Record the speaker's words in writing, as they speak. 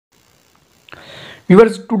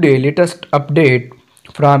Viewers, today latest update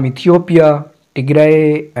from Ethiopia,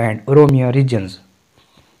 Tigray and Oromia regions.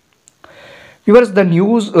 Viewers, the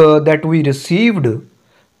news that we received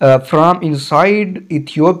from inside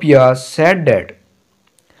Ethiopia said that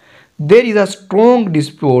there is a strong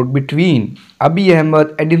dispute between Abiy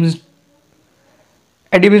Ahmed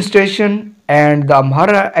administration and the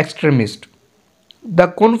Amhara extremists. The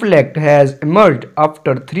conflict has emerged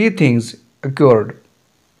after three things occurred.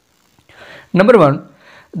 Number one,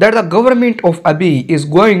 that the government of Abiy is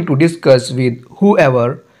going to discuss with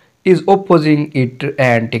whoever is opposing it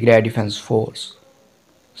and Tigray Defense Force.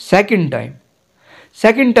 Second time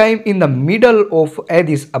in the middle of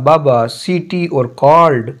Addis Ababa city or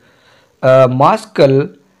called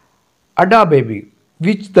Maskal Adababy,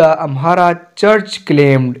 which the Amhara church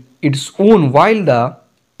claimed its own while the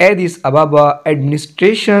Addis Ababa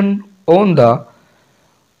administration owned the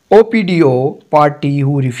OPDO party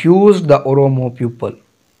who refused the Oromo people.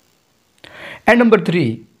 And number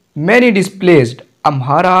three, many displaced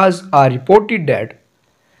Amharas are reported that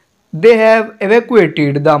they have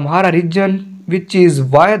evacuated the Amhara region, which is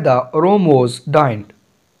why the Oromos died.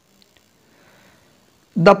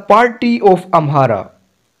 The party of Amhara,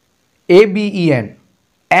 ABEN,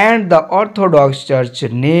 and the Orthodox Church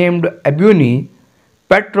named Abuni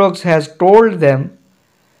Petrox has told them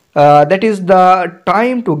that is the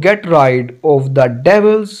time to get rid of the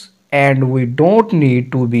devils and we don't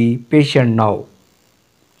need to be patient now.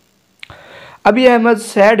 Abiy Ahmed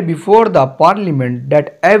said before the parliament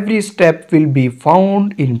that every step will be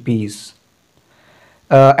found in peace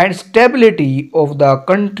and stability of the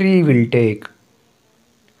country will take.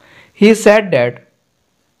 He said that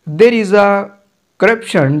there is a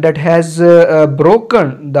corruption that has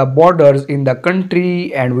broken the borders in the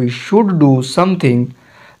country and we should do something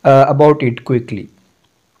about it quickly.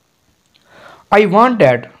 I want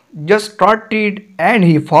that just started and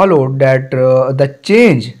he followed that the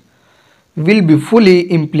change will be fully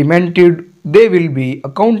implemented, they will be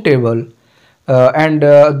accountable and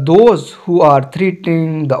those who are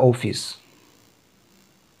threatening the office.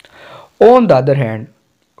 On the other hand,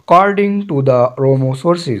 according to the Oromo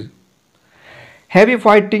sources, heavy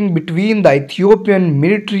fighting between the Ethiopian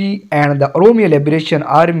military and the Oromia Liberation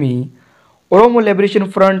Army Oromo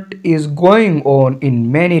Liberation Front is going on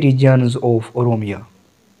in many regions of Oromia.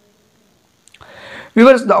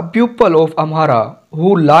 Viewers, the people of Amhara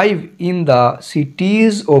who live in the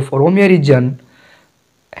cities of Oromia region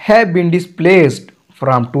have been displaced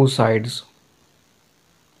from two sides.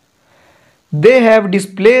 They have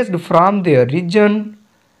displaced from their region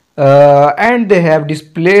and they have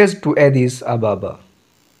displaced to Addis Ababa.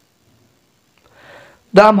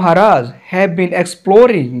 The Amharas have been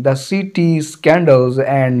exploring the city scandals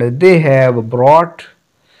and they have brought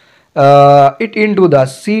it into the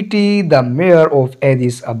city the mayor of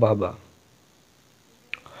Addis Ababa,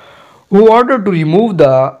 who ordered to remove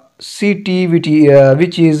the city which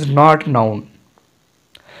is not known.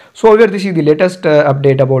 So here this is the latest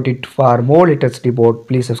update about it. For more latest report,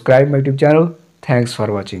 please subscribe my YouTube channel. Thanks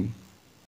for watching.